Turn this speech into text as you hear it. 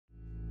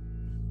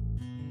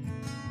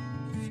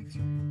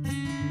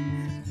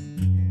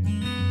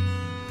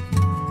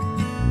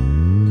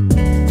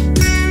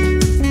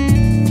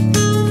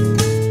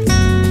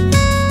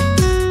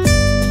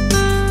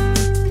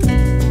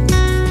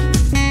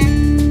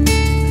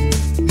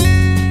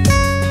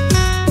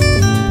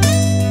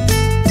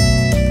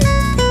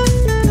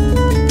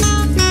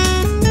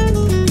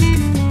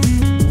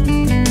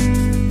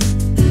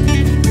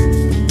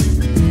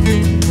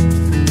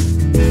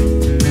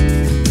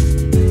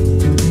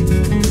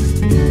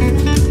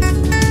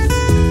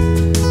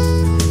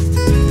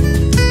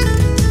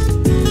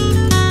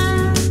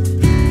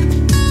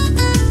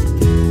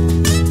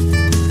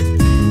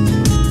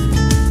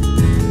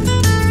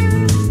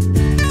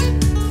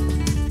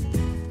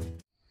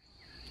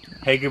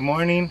Hey, good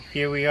morning.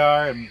 Here we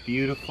are, a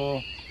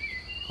beautiful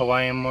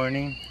Hawaiian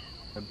morning.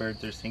 The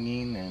birds are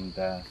singing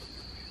and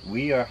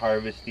we are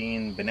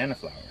harvesting banana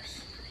flowers.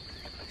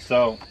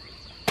 So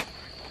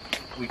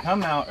we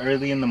come out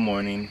early in the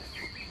morning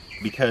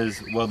because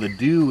while the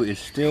dew is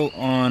still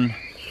on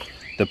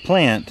the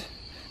plant,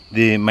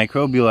 the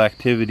microbial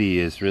activity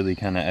is really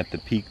kind of at the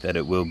peak that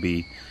it will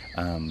be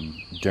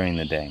during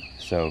the day.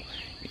 So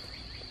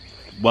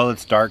while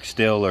it's dark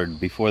still or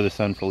before the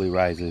sun fully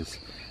rises,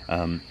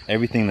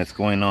 everything that's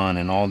going on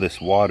in all this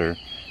water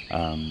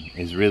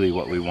is really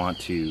what we want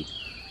to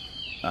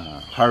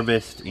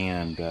harvest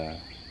and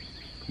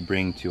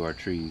bring to our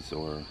trees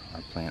or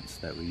our plants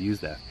that we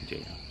use the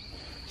FPJ on.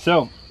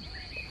 So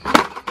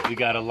we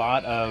got a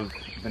lot of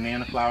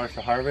banana flowers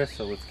to harvest,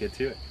 so let's get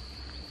to it.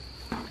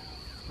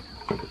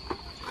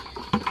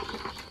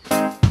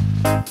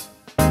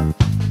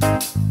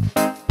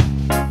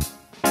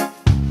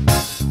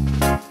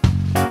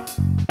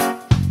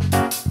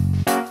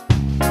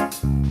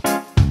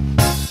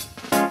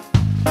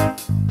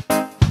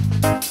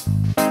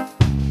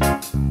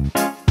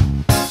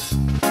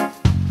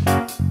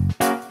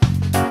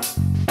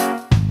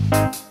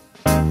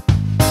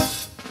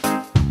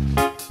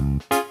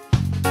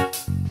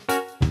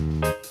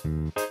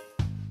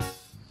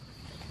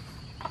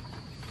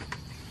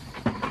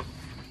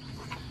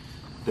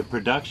 The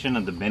production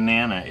of the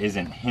banana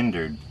isn't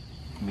hindered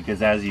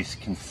because, as you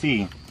can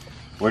see,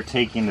 we're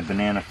taking the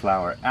banana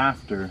flower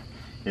after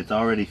it's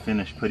already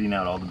finished putting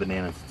out all the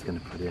bananas it's going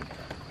to put in.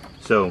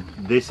 So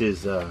this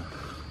is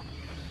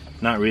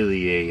not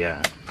really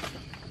a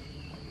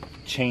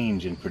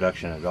change in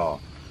production at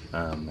all,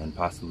 and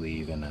possibly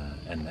even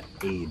an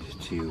aid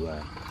to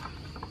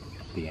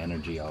the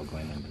energy all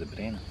going into the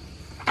banana.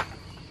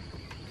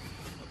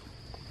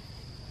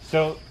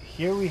 So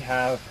here we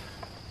have,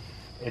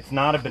 it's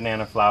not a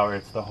banana flower,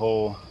 it's the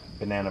whole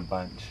banana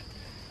bunch.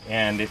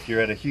 And if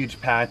you're at a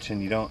huge patch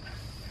and you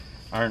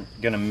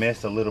aren't gonna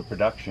miss a little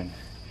production,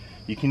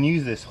 you can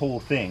use this whole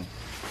thing.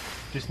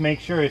 Just make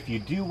sure if you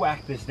do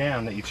whack this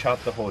down that you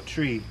chop the whole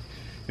tree,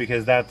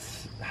 because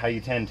that's how you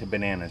tend to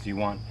bananas. You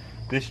want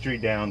this tree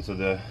down so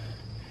the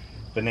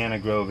banana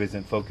grove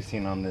isn't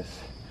focusing on this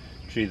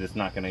tree that's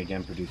not gonna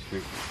again produce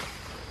fruit.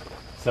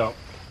 So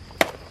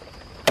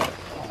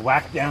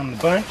whack down the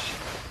bunch,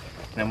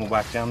 and then we'll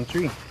whack down the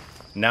tree.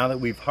 Now that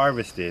we've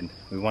harvested,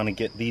 we want to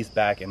get these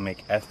back and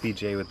make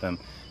FPJ with them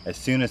as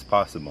soon as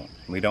possible.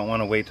 We don't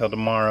want to wait till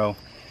tomorrow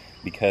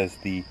because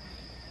the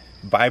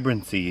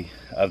vibrancy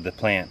of the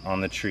plant on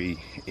the tree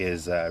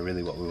is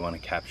really what we want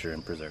to capture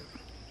and preserve.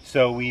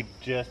 So we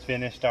just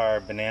finished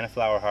our banana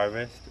flower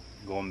harvest,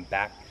 going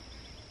back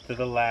to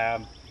the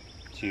lab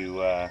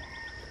to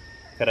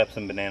cut up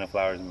some banana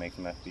flowers and make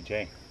some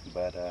FPJ.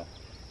 But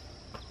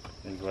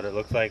this is what it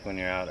looks like when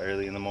you're out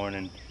early in the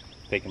morning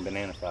picking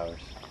banana flowers.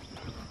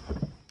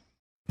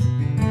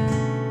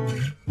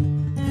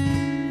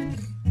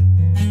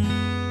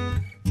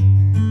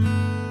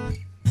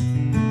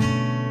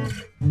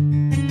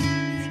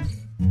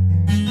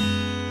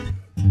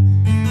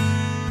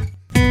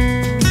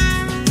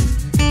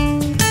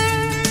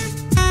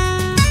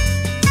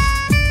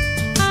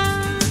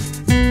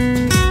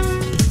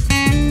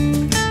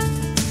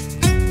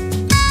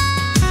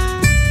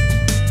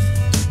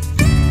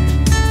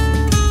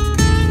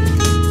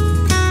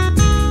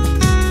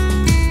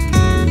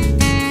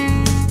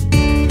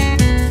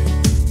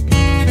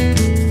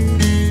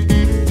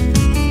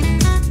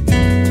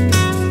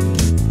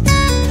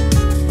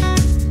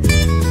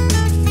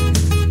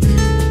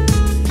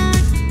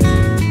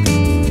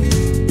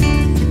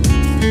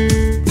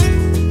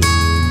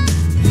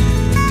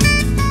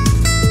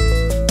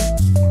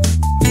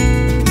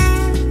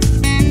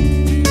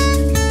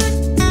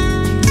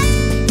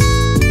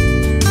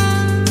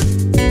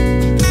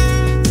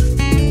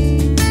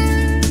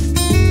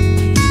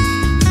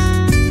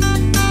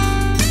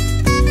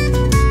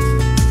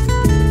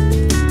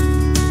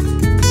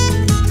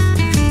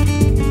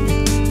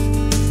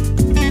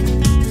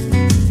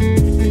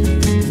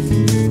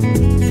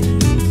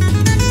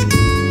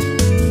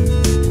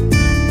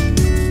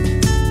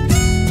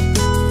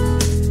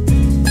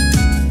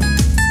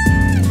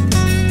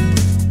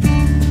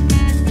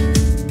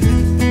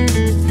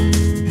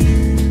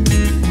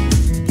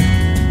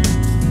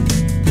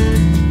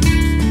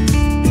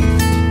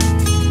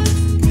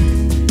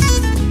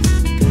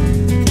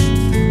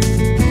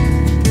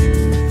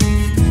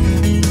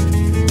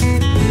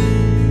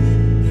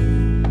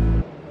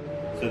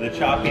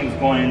 Chopping's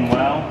going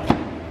well.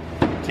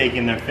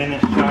 Taking their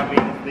finished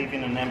chopping,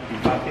 leaving an empty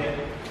bucket.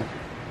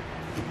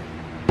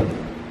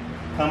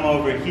 Come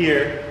over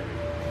here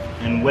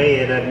and weigh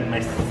it. My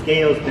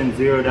scale's been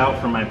zeroed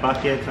out for my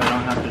bucket, so I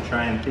don't have to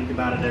try and think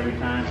about it every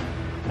time.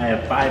 I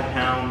have 5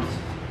 pounds.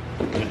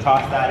 I'm gonna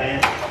toss that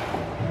in.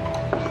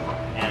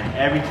 And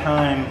every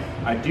time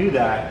I do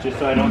that, just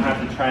so I don't have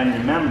to try and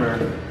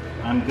remember,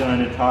 I'm going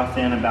to toss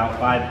in about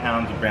 5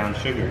 pounds of brown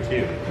sugar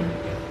too.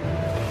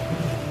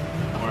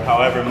 Or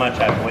however much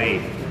I've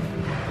weighed,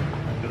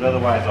 because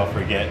otherwise I'll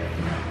forget.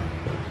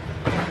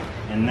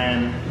 And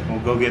then we'll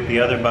go get the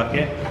other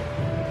bucket.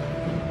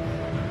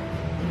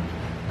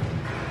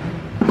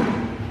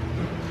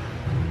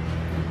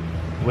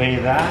 Weigh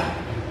that.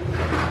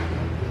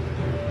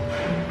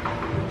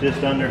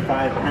 Just under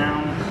 5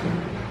 pounds.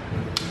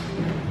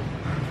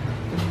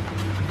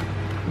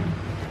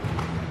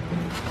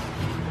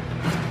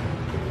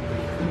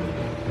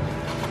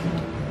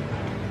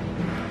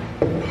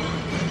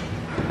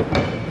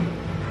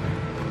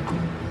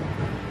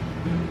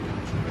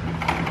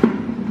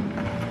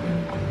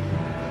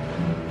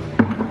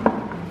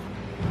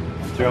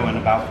 Throw in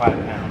about 5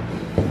 pounds.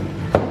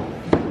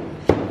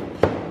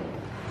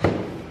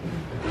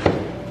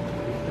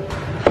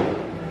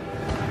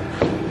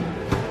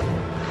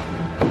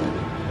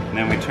 And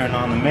then we turn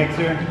on the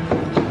mixer,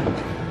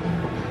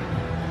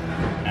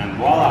 and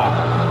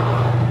voila!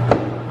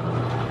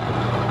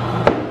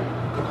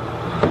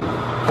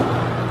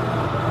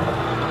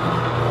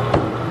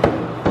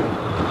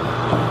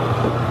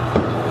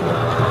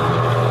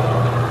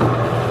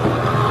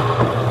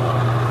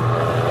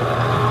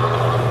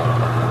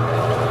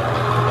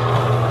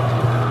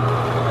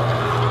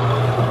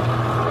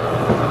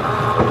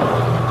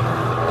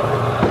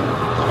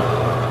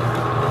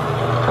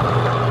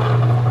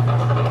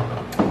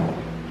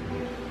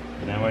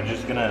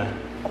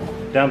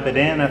 Dump it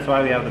in. That's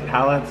why we have the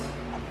pallets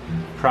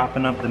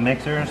propping up the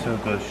mixer, so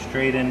it goes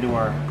straight into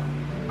our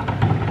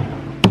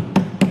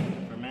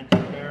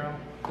fermented barrel.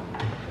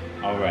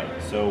 Alright,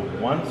 so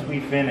once we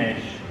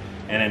finish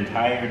an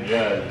entire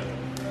jug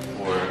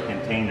or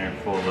container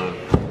full of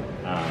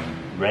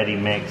ready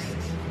mixed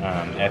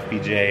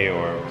FPJ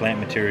or plant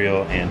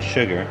material and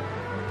sugar,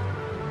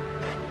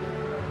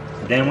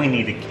 then we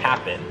need to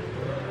cap it.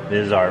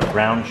 This is our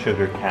brown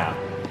sugar cap.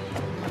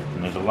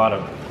 And there's a lot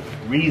of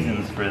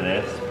reasons for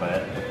this,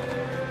 but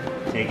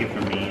take it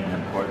from me,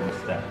 an important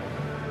step.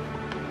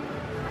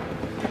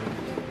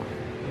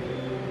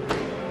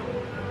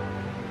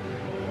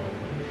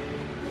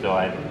 So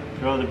I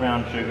throw the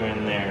brown sugar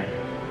in there,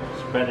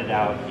 spread it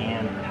out,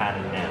 and pat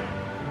it down.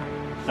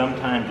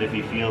 Sometimes if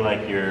you feel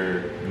like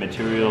your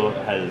material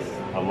has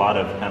a lot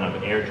of kind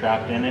of air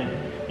trapped in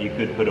it, you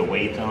could put a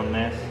weight on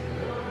this.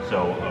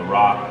 So a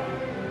rock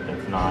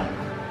that's not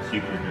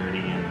super dirty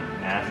and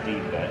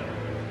nasty, but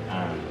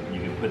you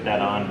can put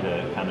that on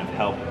to kind of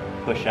help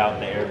push out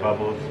the air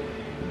bubbles.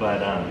 But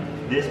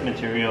this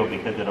material,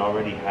 because it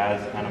already has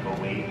kind of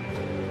a weight,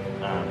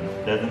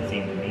 doesn't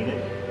seem to need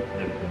it,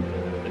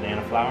 the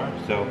banana flour.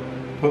 So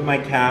put my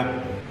cap,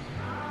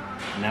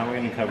 now we're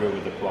going to cover it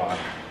with a cloth.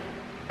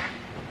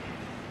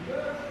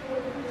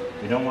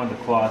 We don't want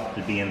the cloth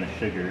to be in the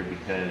sugar,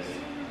 because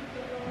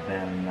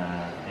then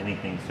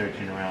anything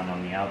searching around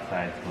on the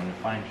outside is going to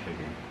find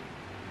sugar.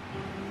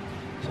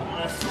 So I'm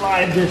going to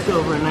slide this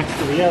over next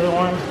to the other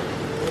one.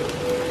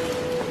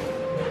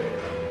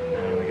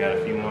 And we got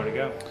a few more to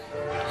go.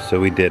 So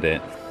we did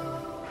it.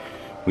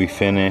 We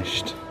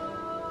finished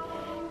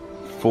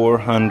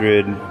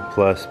 400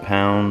 plus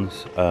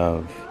pounds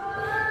of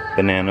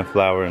banana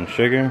flour and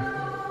sugar.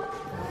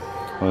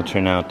 It will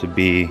turn out to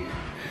be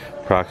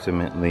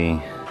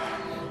approximately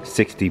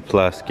 60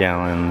 plus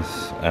gallons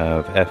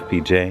of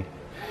FPJ.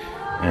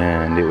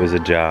 And it was a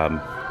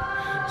job.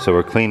 So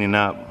we're cleaning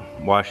up,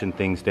 washing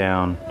things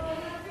down,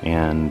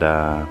 and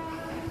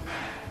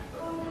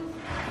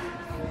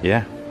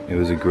yeah, it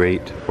was a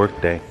great work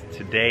day.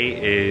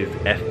 Today is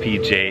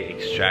FPJ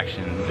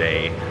extraction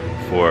day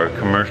for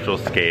commercial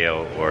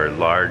scale or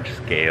large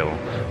scale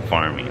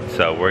farming.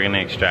 So we're gonna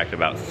extract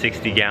about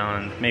 60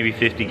 gallons, maybe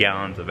 50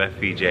 gallons of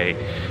FPJ,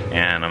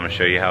 and I'm gonna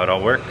show you how it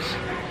all works.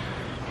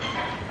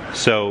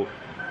 So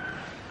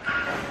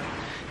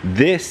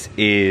this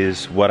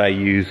is what I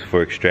use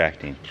for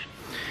extracting.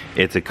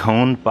 It's a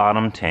cone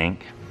bottom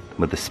tank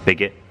with a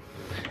spigot,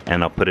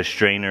 and I'll put a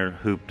strainer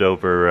hooped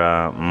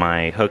over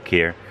my hook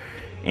here,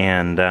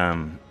 and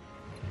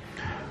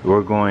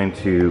we're going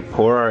to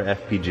pour our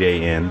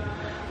FPJ in.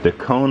 The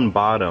cone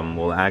bottom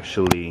will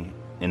actually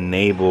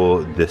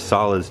enable the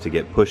solids to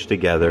get pushed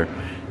together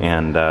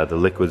and the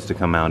liquids to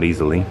come out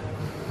easily.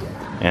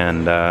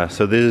 And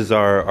so this is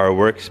our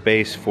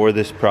workspace for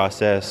this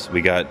process.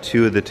 We got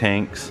 2 of the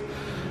tanks,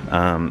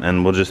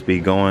 and we'll just be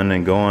going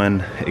and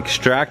going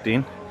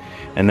extracting.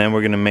 And then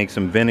we're gonna make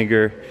some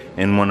vinegar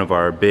in one of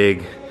our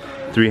big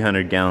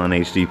 300 gallon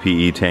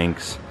HDPE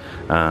tanks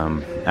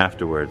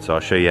afterwards. So I'll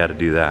show you how to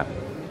do that.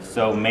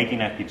 So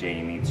making FPJ,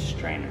 you need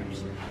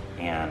strainers.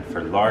 And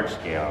for large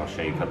scale, I'll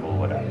show you a couple of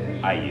what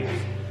I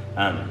use.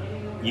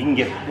 You can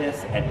get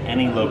this at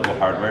any local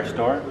hardware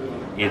store.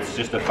 It's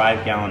just a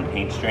 5 gallon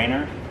paint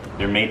strainer.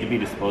 They're made to be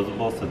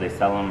disposable, so they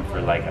sell them for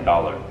like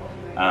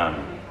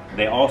 $1.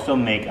 They also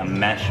make a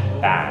mesh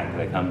bag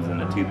that comes in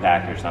a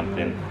 2-pack or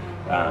something.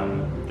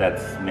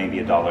 That's maybe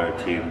 $1 or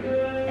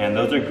 $2, and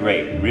those are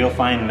great, real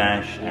fine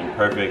mesh and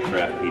perfect for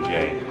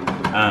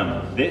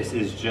FPJ. This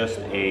is just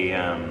a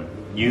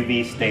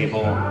UV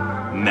stable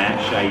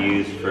mesh I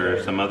use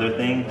for some other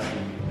things,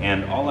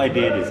 and all I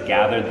did is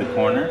gathered the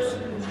corners,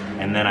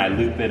 and then I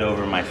loop it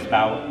over my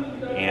spout,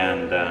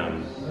 and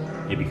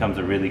it becomes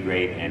a really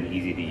great and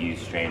easy to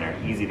use strainer,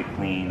 easy to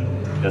clean,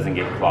 doesn't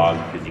get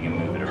clogged because you can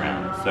move it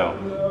around. So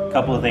a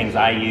couple of things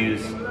I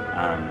use,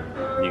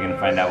 you're gonna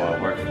find out what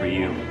works for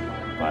you,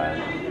 but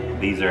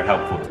these are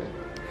helpful.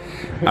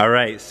 All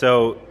right,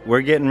 so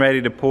we're getting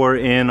ready to pour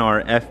in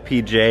our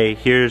FPJ.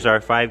 Here's our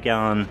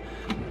 5-gallon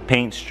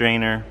paint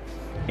strainer,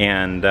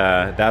 and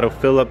that'll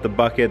fill up the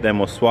bucket, then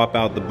we'll swap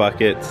out the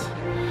buckets.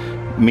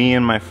 Me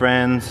and my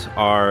friends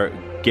are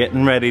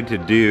getting ready to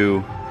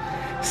do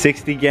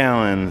 60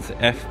 gallons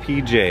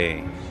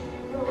FPJ.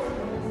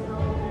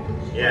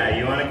 Yeah,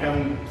 you wanna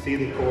come see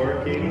the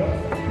pour, Katie?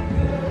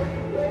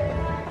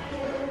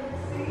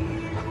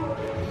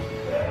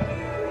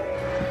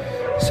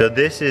 So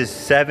this is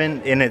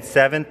in its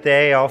 7th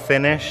day, all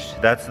finished.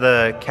 That's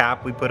the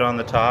cap we put on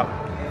the top.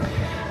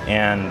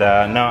 And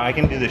no, I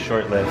can do the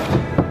short lift.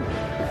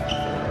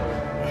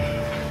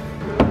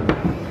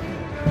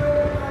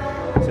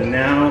 So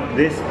now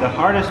the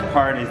hardest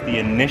part is the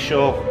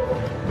initial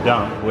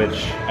dump,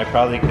 which I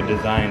probably could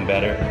design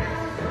better.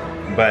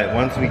 But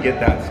once we get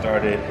that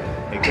started,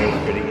 it goes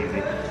pretty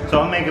easy. So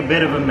I'll make a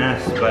bit of a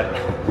mess, but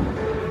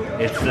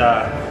it's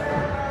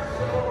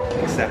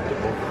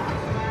acceptable.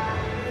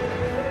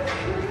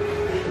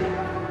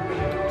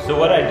 So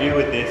what I do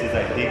with this is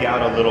I dig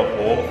out a little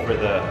hole for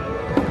the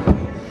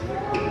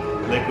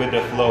liquid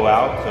to flow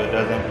out so it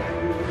doesn't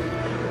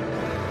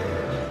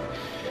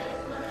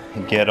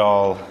get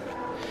all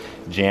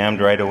jammed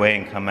right away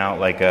and come out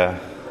like an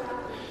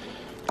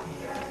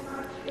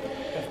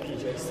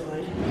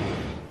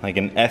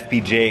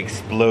FPJ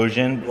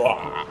explosion.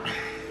 All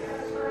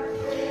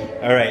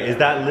right, is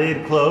that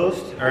lid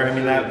closed? Or I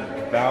mean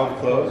that valve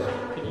closed?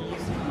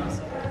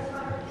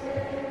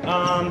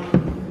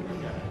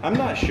 I'm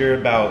not sure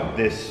about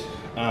this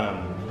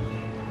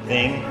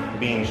thing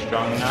being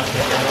strong enough to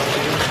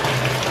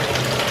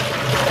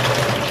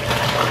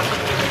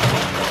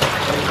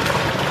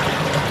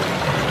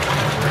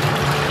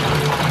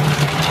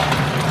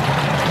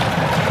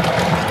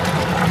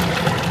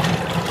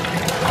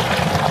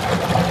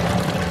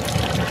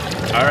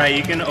All right,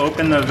 you can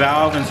open the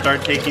valve and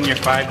start taking your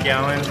 5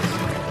 gallons.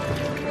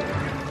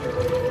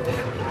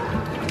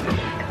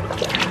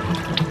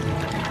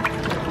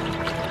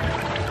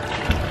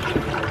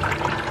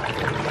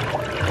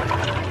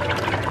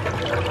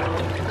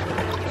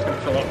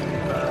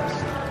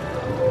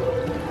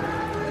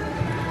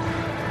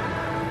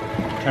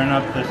 Turn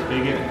up the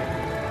spigot.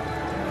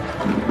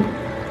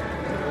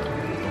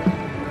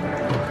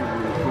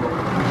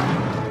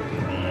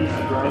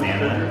 The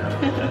banana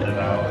at the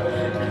valve.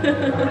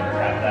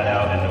 Tap that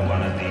out into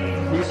one of these.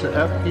 These are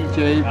FPJ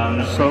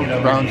soaked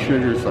brown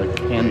sugars like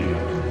candy.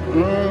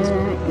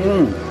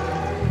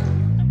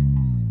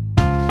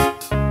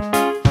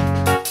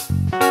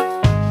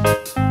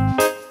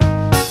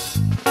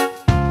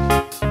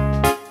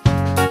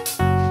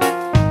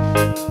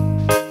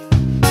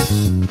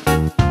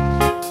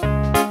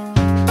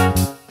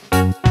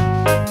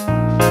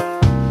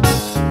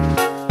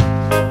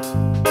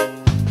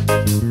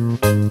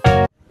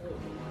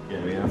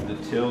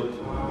 Tilt,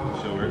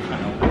 so we're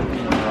kind of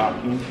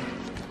rocking.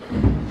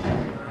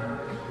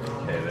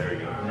 Okay, there we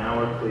go. Now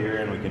we're clear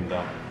and we can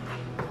dump.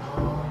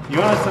 You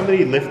want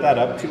somebody lift that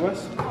up to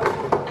us?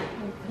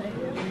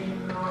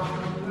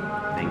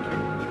 Thank you.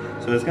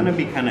 So it's gonna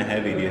be kind of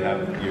heavy. Do you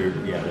have your,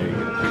 yeah, there you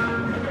go.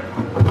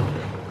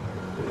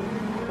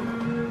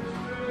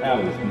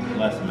 That was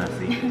less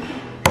messy.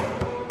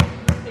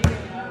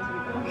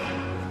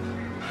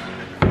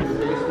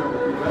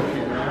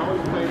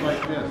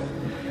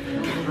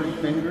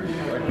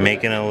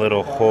 Making a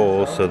little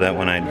hole so that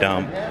when I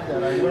dump,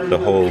 the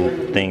whole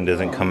thing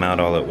doesn't come out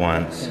all at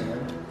once.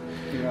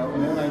 You know,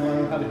 and then I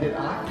learned how to hit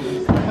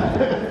octaves.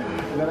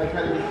 And then I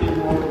kind of became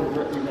more of a,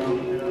 you know.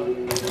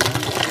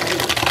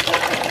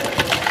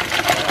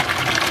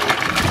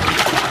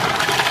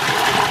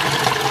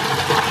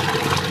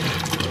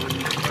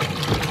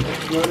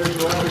 Learning a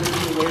lot of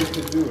different ways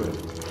to do it.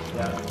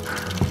 Yeah.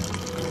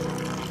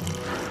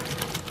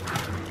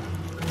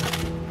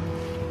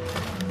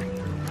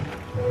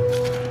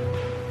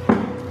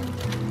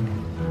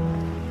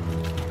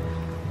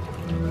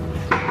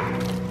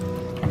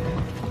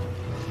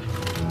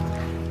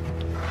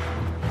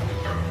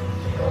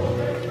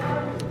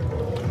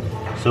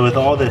 So with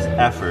all this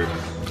effort,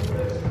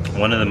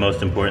 one of the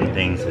most important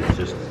things is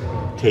just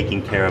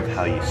taking care of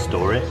how you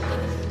store it.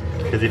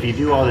 Because if you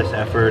do all this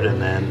effort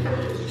and then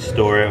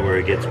store it where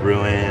it gets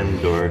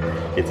ruined or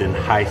it's in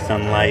high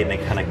sunlight and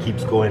it kind of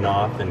keeps going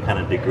off and kind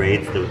of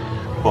degrades the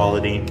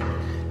quality.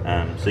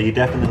 So you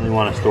definitely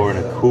want to store in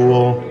a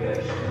cool,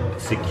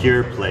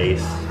 secure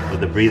place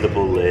with a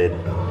breathable lid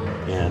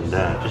and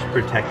just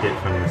protect it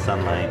from the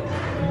sunlight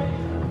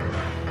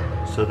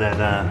so that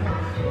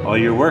all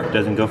your work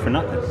doesn't go for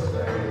nothing.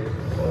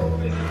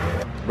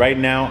 Right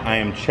now I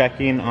am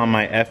checking on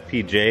my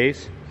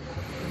FPJs.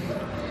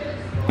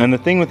 And the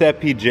thing with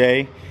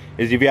FPJ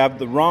is if you have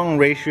the wrong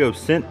ratio of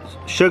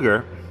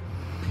sugar,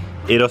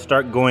 it'll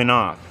start going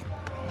off.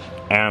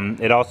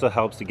 It also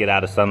helps to get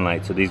out of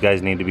sunlight, so these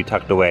guys need to be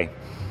tucked away.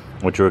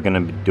 which we're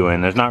gonna be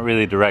doing. There's not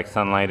really direct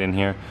sunlight in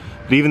here,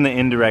 but even the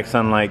indirect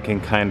sunlight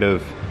can kind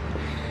of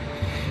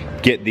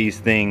get these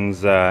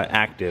things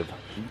active.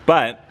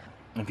 But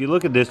if you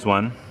look at this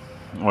one,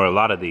 or a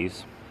lot of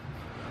these,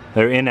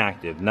 they're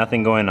inactive,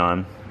 nothing going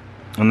on.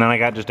 And then I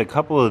got just a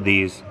couple of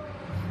these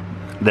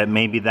that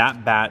maybe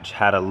that batch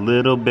had a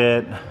little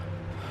bit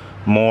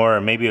more,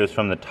 or maybe it was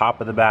from the top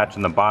of the batch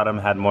and the bottom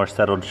had more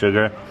settled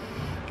sugar.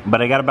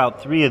 But I got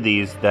about 3 of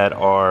these that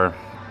are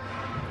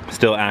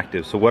still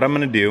active. So what I'm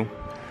gonna do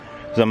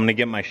is I'm gonna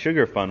get my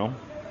sugar funnel,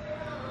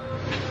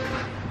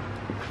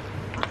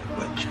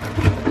 which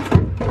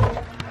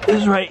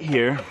is right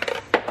here.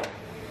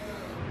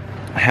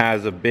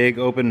 Has a big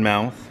open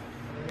mouth,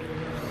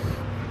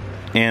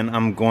 and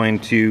I'm going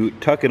to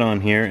tuck it on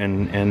here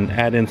and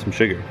add in some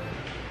sugar.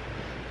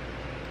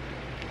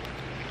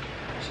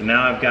 So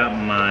now I've got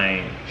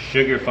my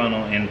sugar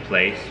funnel in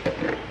place.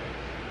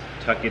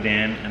 Tuck it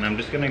in, and I'm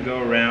just gonna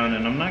go around,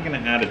 and I'm not gonna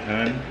add a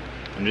ton.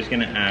 I'm just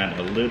gonna add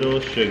a little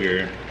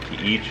sugar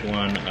to each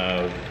one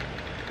of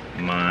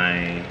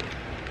my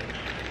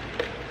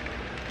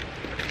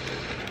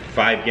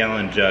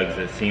 5-gallon jugs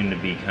that seem to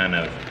be kind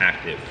of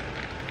active.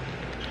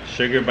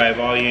 Sugar by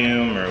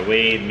volume or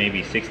weight,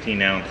 maybe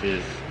 16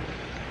 ounces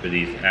for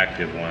these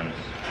active ones.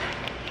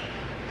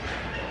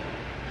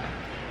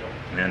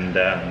 And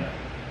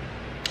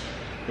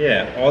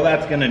yeah, all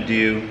that's gonna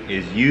do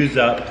is use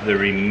up the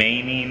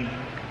remaining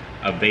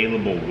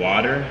available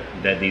water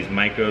that these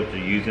microbes are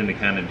using to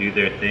kind of do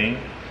their thing,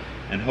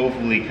 and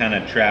hopefully kind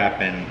of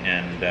trap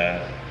and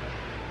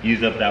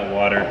use up that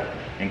water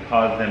and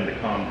cause them to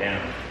calm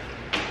down.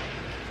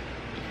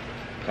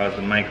 Cause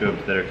the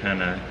microbes that are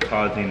kind of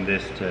causing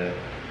this to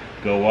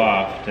go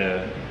off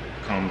to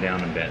calm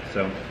down a bit.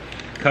 So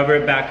cover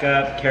it back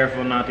up,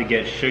 careful not to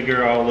get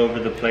sugar all over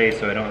the place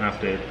so I don't have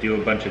to do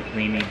a bunch of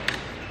cleaning,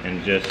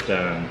 and just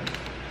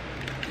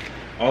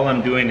all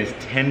I'm doing is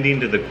tending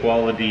to the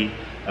quality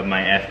of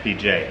my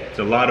FPJ. It's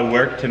a lot of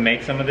work to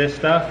make some of this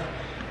stuff,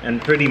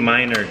 and pretty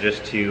minor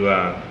just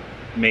to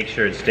make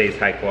sure it stays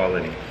high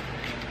quality.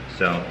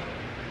 So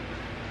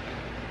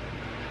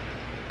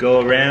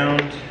go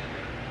around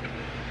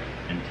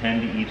and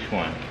tend to each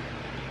one.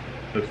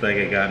 Looks like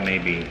I got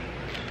maybe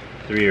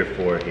 3 or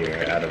 4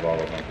 here out of all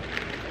of them.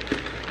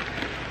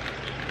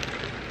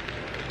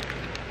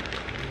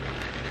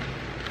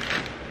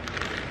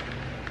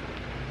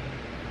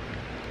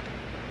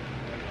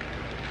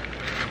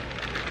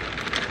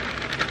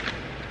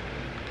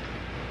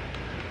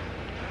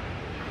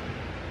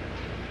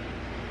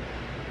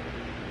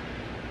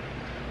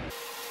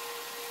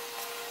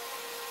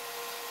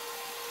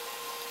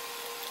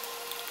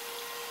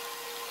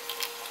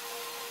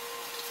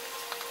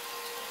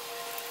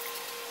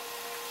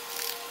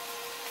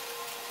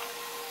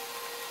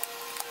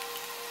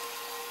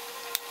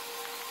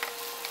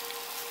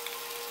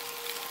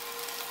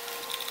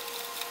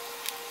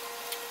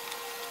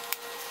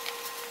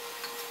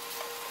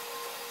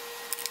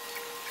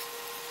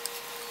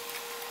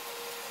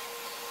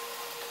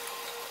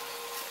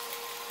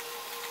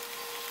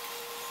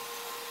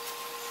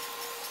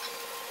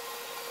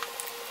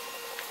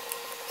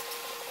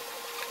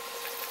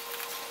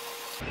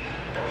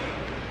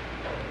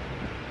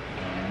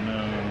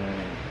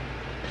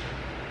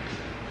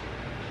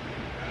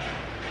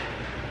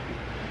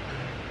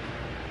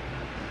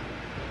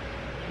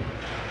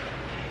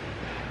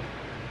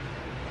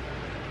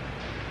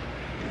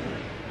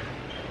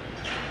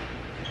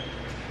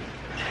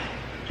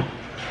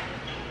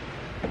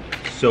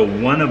 So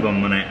one of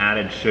them, when I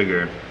added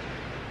sugar,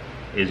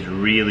 is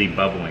really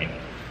bubbling.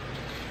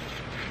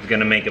 It's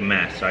gonna make a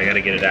mess, so I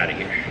gotta get it out of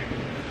here.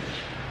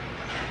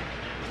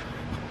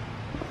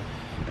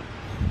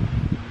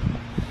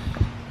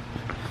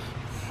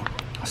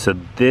 So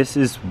this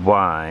is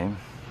why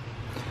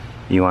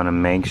you wanna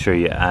make sure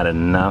you add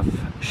enough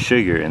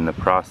sugar in the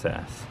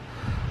process.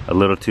 A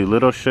little too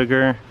little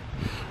sugar,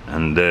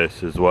 and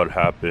this is what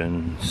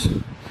happens.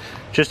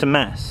 Just a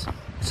mess.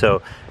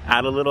 So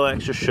add a little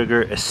extra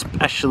sugar,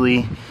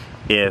 especially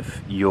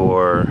if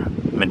your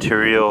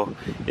material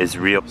is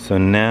real. So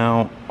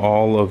now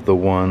all of the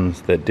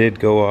ones that did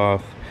go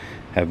off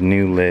have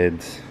new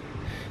lids.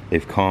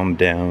 They've calmed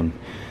down.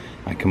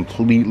 I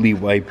completely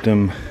wiped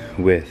them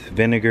with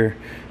vinegar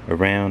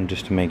around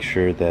just to make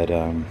sure that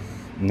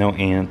no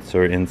ants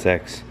or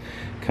insects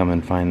come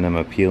and find them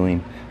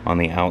appealing on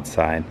the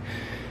outside.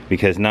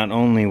 Because not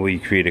only will you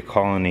create a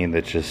colony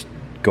that's just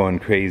going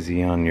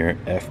crazy on your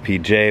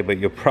FPJ, but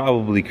you'll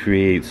probably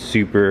create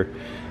super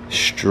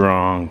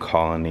strong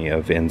colony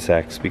of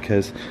insects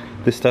because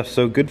this stuff's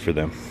so good for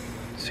them.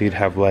 So you'd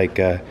have like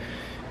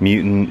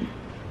mutant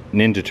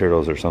Ninja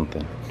Turtles or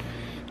something.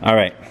 All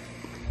right,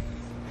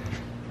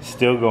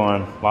 still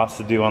going, lots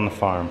to do on the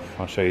farm.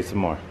 I'll show you some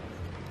more.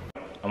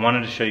 I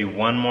wanted to show you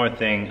one more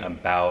thing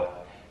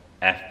about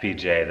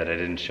FPJ that I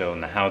didn't show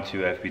in the how-to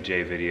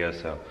FPJ video,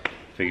 so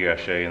I figure I'll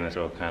show you in this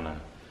little kind of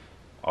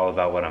all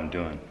about what I'm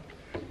doing.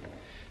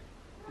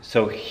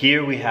 So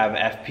here we have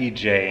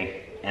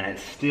FPJ, and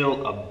it's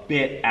still a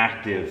bit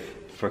active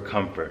for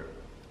comfort.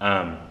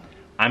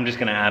 I I'm just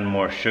gonna add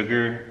more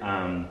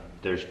sugar.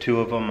 There's 2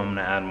 of them, I'm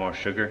gonna add more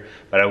sugar.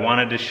 But I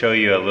wanted to show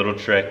you a little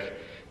trick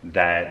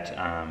that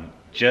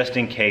just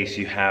in case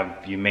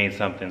you made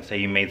something, say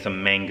you made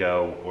some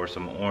mango or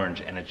some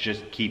orange and it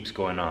just keeps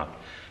going off.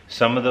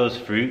 Some of those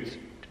fruits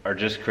are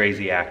just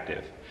crazy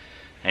active.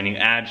 And you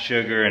add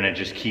sugar and it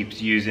just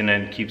keeps using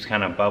it, keeps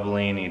kind of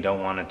bubbling, and you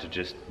don't want it to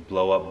just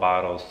blow up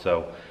bottles.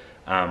 So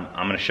I'm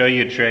gonna show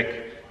you a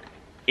trick.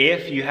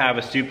 If you have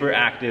a super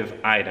active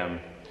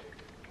item,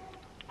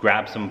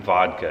 grab some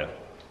vodka.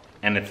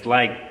 And it's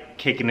like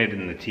kicking it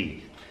in the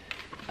teeth.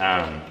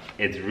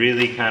 It's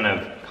really kind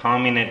of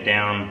calming it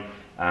down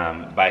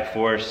by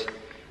force.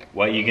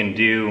 What you can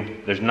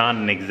do, there's not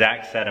an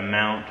exact set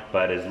amount,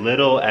 but as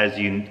little as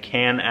you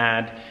can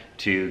add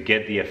to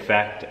get the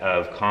effect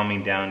of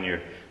calming down your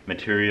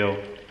material,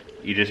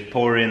 you just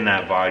pour in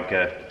that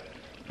vodka,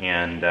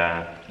 and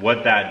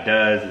what that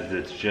does is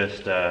it's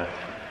just a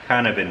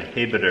kind of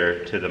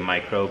inhibitor to the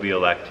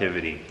microbial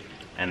activity,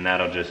 and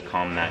that'll just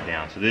calm that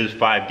down. So this is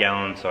 5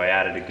 gallons, so I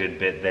added a good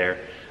bit there,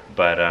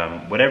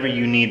 but whatever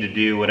you need to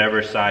do,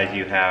 whatever size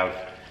you have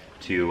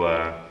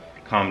to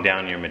calm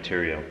down your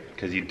material,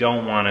 because you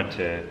don't want it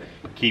to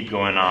keep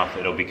going off.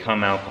 It'll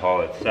become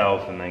alcohol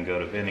itself and then go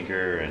to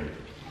vinegar, and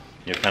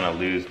you'll kind of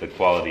lose the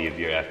quality of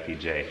your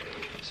FPJ.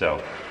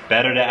 So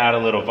better to add a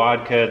little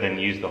vodka than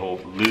lose the whole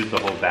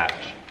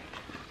batch.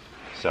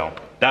 So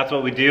that's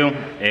what we do.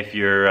 If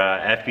your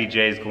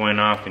FPJ is going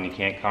off and you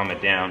can't calm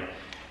it down,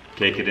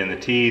 kick it in the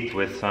teeth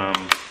with some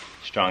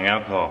strong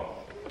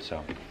alcohol.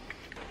 So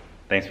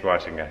thanks for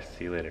watching, guys.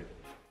 See you later.